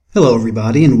Hello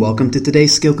everybody and welcome to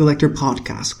today's Skill Collector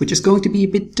podcast, which is going to be a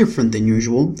bit different than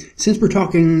usual since we're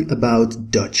talking about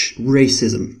Dutch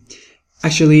racism.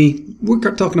 Actually, we're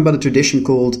talking about a tradition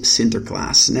called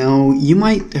Sinterklaas. Now, you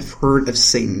might have heard of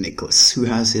Saint Nicholas, who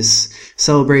has his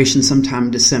celebration sometime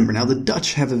in December. Now, the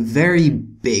Dutch have a very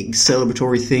big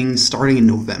celebratory thing starting in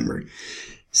November.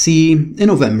 See, in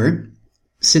November,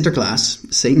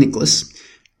 Sinterklaas, Saint Nicholas,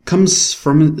 comes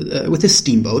from with his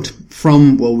steamboat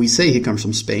from, well, we say he comes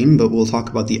from Spain, but we'll talk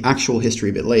about the actual history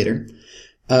a bit later.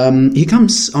 He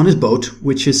comes on his boat,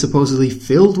 which is supposedly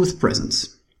filled with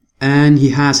presents, and he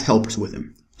has helpers with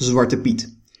him, Zwarte Piet.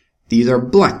 These are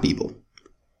black people.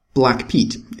 Black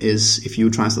Pete is, if you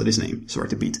translate his name,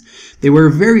 Zwarte Piet. They wear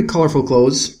very colorful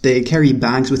clothes, they carry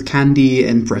bags with candy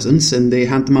and presents, and they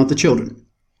hand them out to children.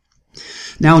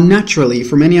 Now, naturally,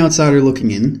 from any outsider looking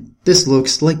in, this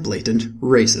looks like blatant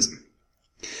racism.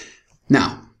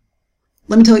 Now,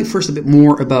 let me tell you first a bit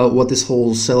more about what this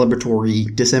whole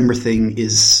celebratory December thing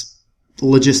is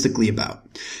logistically about.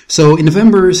 So in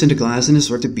November, Sinterklaas and his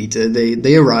Zwarte Piet,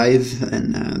 they arrive,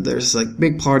 and there's like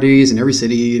big parties in every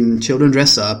city, and children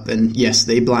dress up, and yes,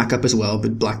 they black up as well,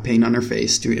 with black paint on their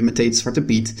face to imitate Zwarte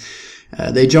Piet.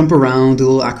 They jump around, do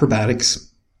little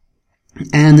acrobatics,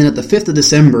 and then at the 5th of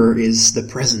December is the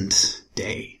present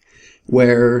day,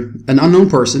 where an unknown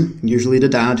person, usually the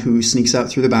dad who sneaks out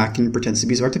through the back and pretends to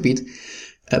be Zwarte Piet,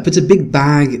 puts a big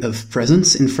bag of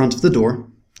presents in front of the door,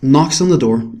 knocks on the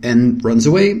door, and runs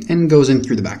away and goes in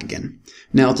through the back again.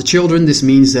 Now, to children, this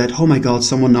means that, oh my god,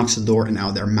 someone knocks on the door and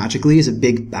now there magically is a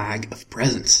big bag of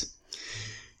presents.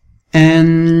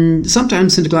 And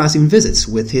sometimes Sinterklaas even visits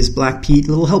with his Black Pete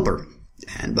little helper.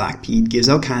 And Black Pete gives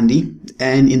out candy,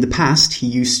 and in the past he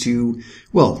used to,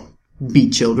 well,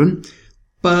 beat children.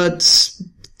 But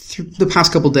through the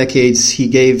past couple decades, he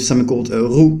gave something called a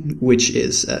roe, which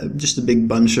is just a big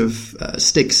bunch of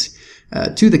sticks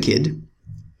to the kid,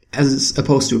 as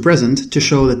opposed to a present, to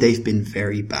show that they've been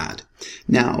very bad.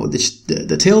 Now,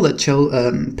 the tale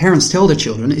that parents tell their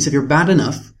children is if you're bad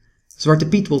enough,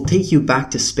 Zwarte Piet will take you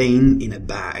back to Spain in a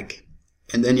bag,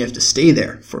 and then you have to stay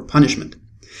there for punishment.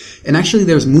 And actually,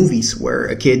 there's movies where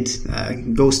a kid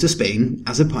goes to Spain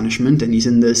as a punishment, and he's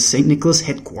in the St. Nicholas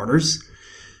headquarters.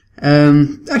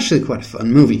 Actually quite a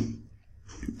fun movie.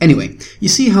 Anyway, you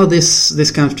see how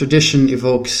this kind of tradition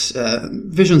evokes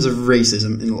visions of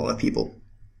racism in a lot of people.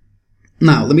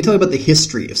 Now, let me tell you about the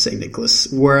history of St.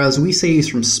 Nicholas. Whereas we say he's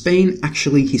from Spain,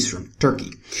 actually he's from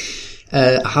Turkey.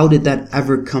 How did that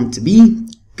ever come to be?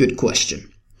 Good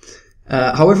question.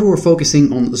 However, we're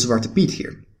focusing on Zwarte Piet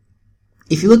here.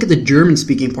 If you look at the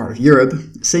German-speaking part of Europe,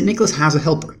 St. Nicholas has a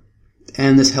helper.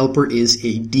 And this helper is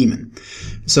a demon.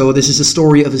 So this is a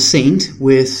story of a saint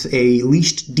with a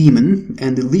leashed demon,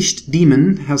 and the leashed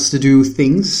demon has to do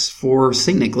things for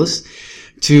St. Nicholas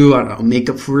to, make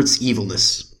up for its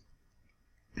evilness.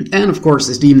 And of course,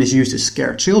 this demon is used to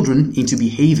scare children into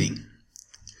behaving.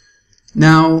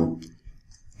 Now,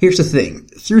 here's the thing.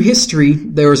 Through history,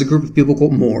 there was a group of people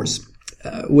called Moors,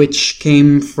 which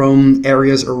came from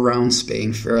areas around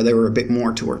Spain, where they were a bit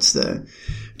more towards the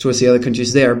other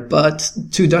countries there. But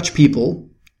to Dutch people,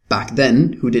 back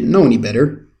then, who didn't know any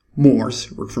better,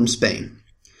 Moors were from Spain.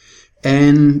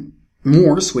 And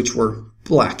Moors, which were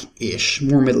black-ish,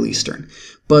 more Middle Eastern.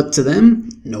 But to them,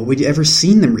 nobody ever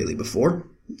seen them really before.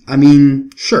 I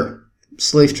mean, sure,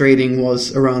 slave trading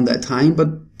was around that time,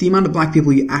 but the amount of black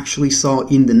people you actually saw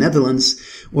in the Netherlands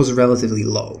was relatively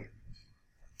low.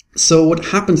 So what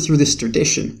happened through this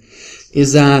tradition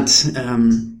is that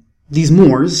these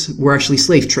Moors were actually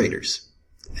slave traders.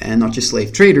 And not just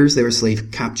slave traders, they were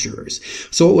slave capturers.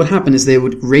 So what would happen is they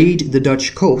would raid the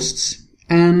Dutch coasts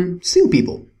and steal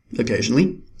people,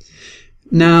 occasionally.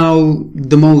 Now,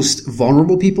 the most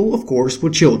vulnerable people, of course, were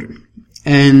children.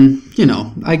 And,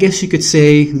 I guess you could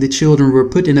say the children were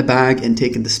put in a bag and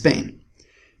taken to Spain.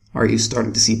 Are you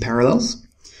starting to see parallels?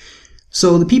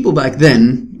 So the people back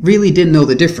then really didn't know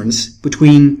the difference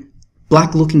between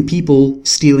black-looking people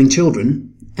stealing children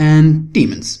and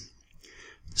demons.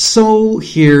 So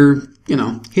here,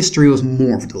 history was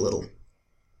morphed a little.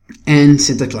 And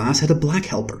Sinterklaas had a black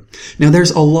helper. Now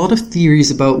there's a lot of theories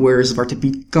about where Zwarte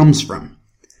Piet comes from.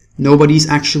 Nobody's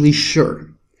actually sure.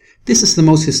 This is the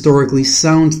most historically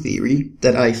sound theory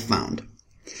that I've found.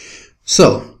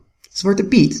 So, Zwarte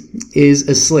Piet is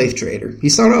a slave trader. He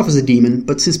started off as a demon,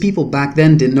 but since people back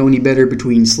then didn't know any better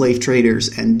between slave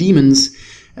traders and demons,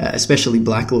 especially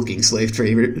black-looking slave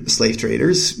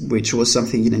traders, which was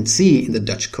something you didn't see in the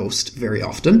Dutch coast very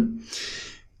often,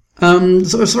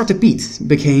 so Zwarte Piet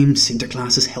became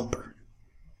Sinterklaas's helper.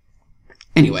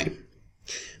 Anyway,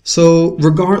 So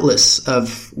regardless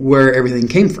of where everything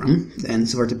came from, and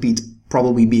Zwarte Piet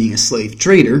probably being a slave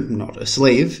trader, not a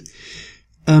slave,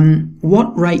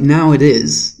 what right now it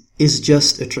is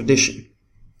just a tradition.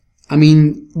 I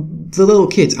mean, the little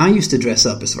kids, I used to dress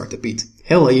up as Zwarte Piet.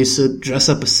 Hell, I used to dress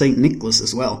up as Saint Nicholas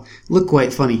as well. Looked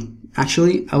quite funny.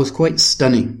 Actually, I was quite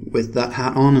stunning with that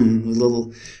hat on and a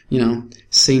little,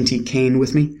 sainty cane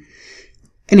with me.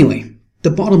 Anyway, the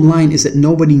bottom line is that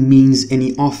nobody means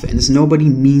any offense. Nobody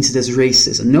means it as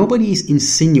racism. Nobody is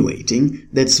insinuating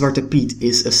that Zwarte Piet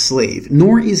is a slave,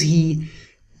 nor is he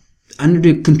under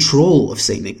the control of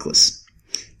Saint Nicholas.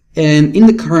 And in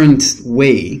the current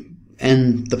way,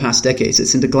 and the past decades that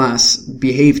Sinterklaas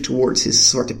behaved towards his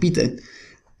Zwarte Pieten,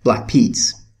 Black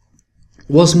Piets,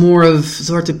 was more of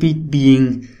Zwarte Piet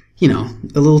being,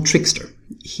 a little trickster.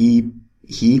 He,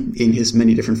 in his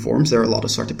many different forms, there are a lot of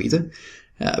Zwarte Pieten,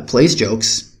 plays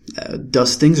jokes,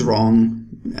 does things wrong,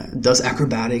 does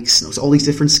acrobatics, knows all these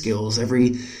different skills.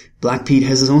 Every Black Piet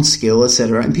has his own skill,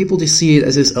 etc. And people just see it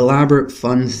as this elaborate,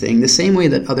 fun thing, the same way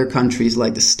that other countries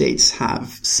like the States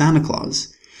have Santa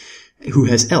Claus, who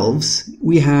has elves.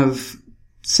 We have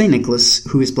St. Nicholas,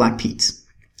 who is Black Piet,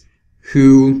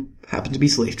 who happen to be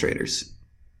slave traders.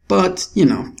 But,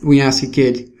 we ask a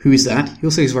kid, who is that? He'll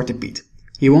say Zwarte Piet.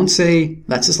 He won't say,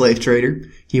 that's a slave trader.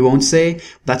 He won't say,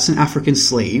 that's an African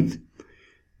slave.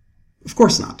 Of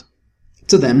course not.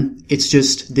 To them, it's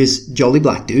just this jolly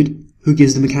black dude who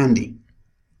gives them a candy.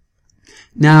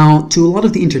 Now, to a lot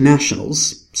of the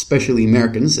internationals, especially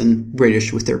Americans and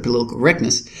British with their political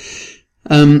correctness,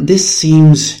 this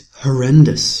seems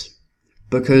horrendous,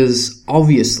 because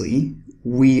obviously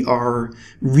we are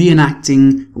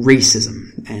reenacting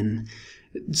racism, and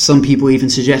some people even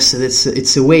suggest that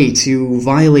it's a way to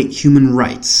violate human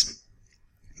rights.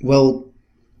 Well,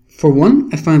 for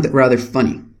one, I find that rather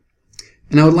funny,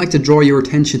 and I would like to draw your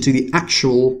attention to the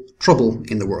actual trouble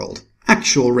in the world,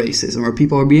 actual racism, where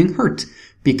people are being hurt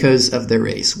because of their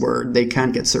race, where they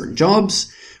can't get certain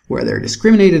jobs, where they're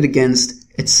discriminated against,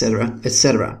 etc.,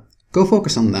 etc. Go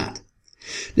focus on that.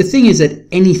 The thing is that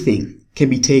anything can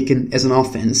be taken as an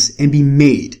offense and be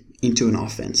made into an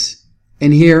offense.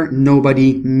 And here,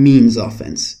 nobody means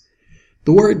offense.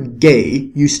 The word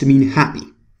gay used to mean happy.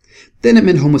 Then it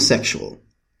meant homosexual.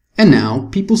 And now,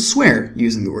 people swear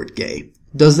using the word gay.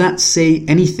 Does that say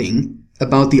anything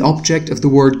about the object of the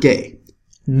word gay?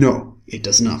 No, it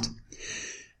does not.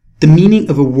 The meaning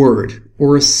of a word,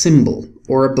 or a symbol,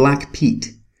 or a Black Piet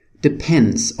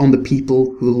depends on the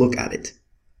people who look at it.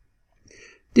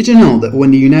 Did you know that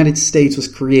when the United States was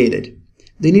created,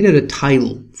 they needed a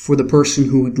title for the person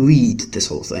who would lead this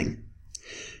whole thing?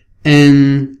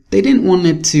 And they didn't want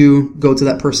it to go to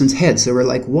that person's head, so they were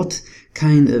like, what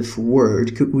kind of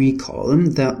word could we call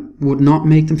them that would not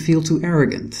make them feel too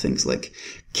arrogant? Things like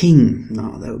king,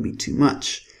 no, that would be too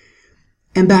much.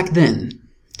 And back then,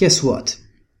 guess what?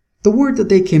 The word that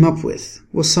they came up with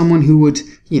was someone who would,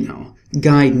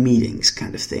 guide meetings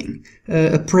kind of thing.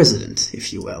 A president,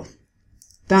 if you will.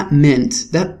 That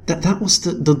meant, that was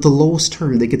the lowest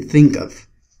term they could think of.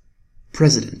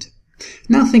 President.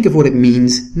 Now think of what it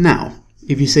means now,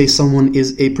 if you say someone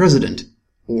is a president,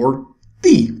 or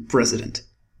the president.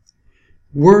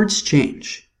 Words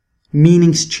change.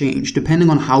 Meanings change, depending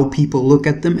on how people look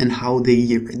at them and how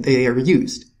they are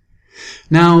used.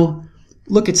 Now,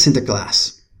 look at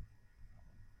Sinterklaas.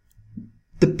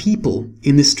 The people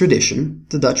in this tradition,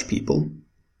 the Dutch people,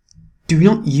 do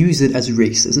not use it as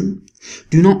racism,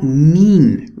 do not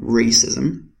mean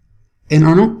racism, and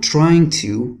are not trying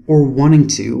to or wanting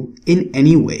to, in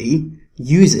any way,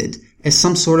 use it as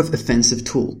some sort of offensive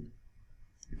tool.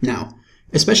 Now,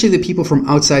 especially the people from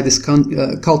outside this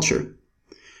culture,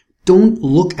 don't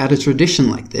look at a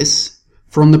tradition like this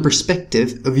from the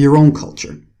perspective of your own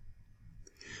culture.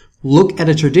 Look at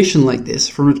a tradition like this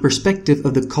from the perspective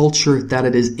of the culture that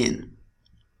it is in.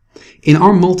 In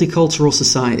our multicultural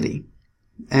society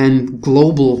and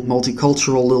global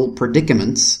multicultural little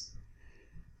predicaments,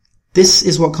 this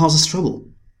is what causes trouble.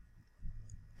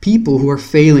 People who are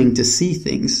failing to see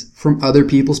things from other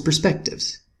people's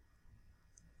perspectives.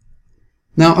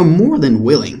 Now, I'm more than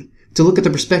willing to look at the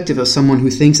perspective of someone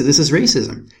who thinks that this is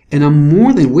racism, and I'm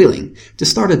more than willing to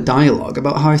start a dialogue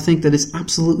about how I think that it's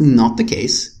absolutely not the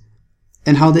case,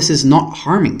 and how this is not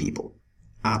harming people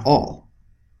at all.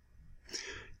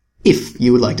 If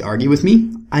you would like to argue with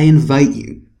me, I invite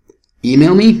you.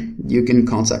 Email me. You can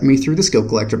contact me through the Skill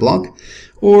Collector blog,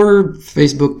 or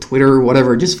Facebook, Twitter,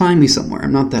 whatever. Just find me somewhere.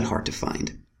 I'm not that hard to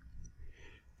find.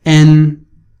 And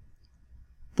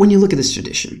when you look at this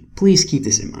tradition, please keep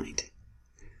this in mind.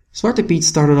 Zwarte Piet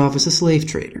started off as a slave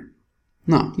trader.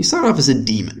 No, he started off as a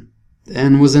demon.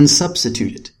 and was then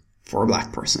substituted for a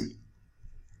black person.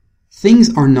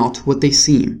 Things are not what they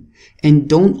seem, and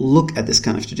don't look at this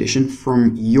kind of tradition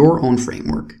from your own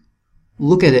framework.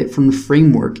 Look at it from the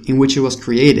framework in which it was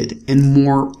created, and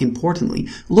more importantly,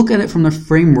 look at it from the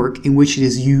framework in which it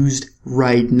is used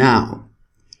right now.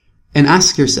 And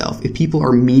ask yourself if people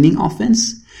are meaning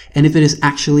offense, and if it is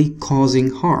actually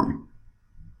causing harm.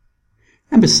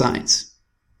 And besides,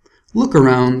 look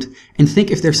around and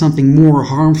think if there's something more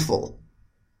harmful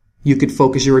you could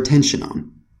focus your attention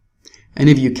on. And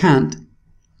if you can't,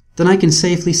 then I can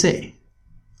safely say,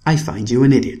 I find you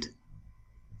an idiot.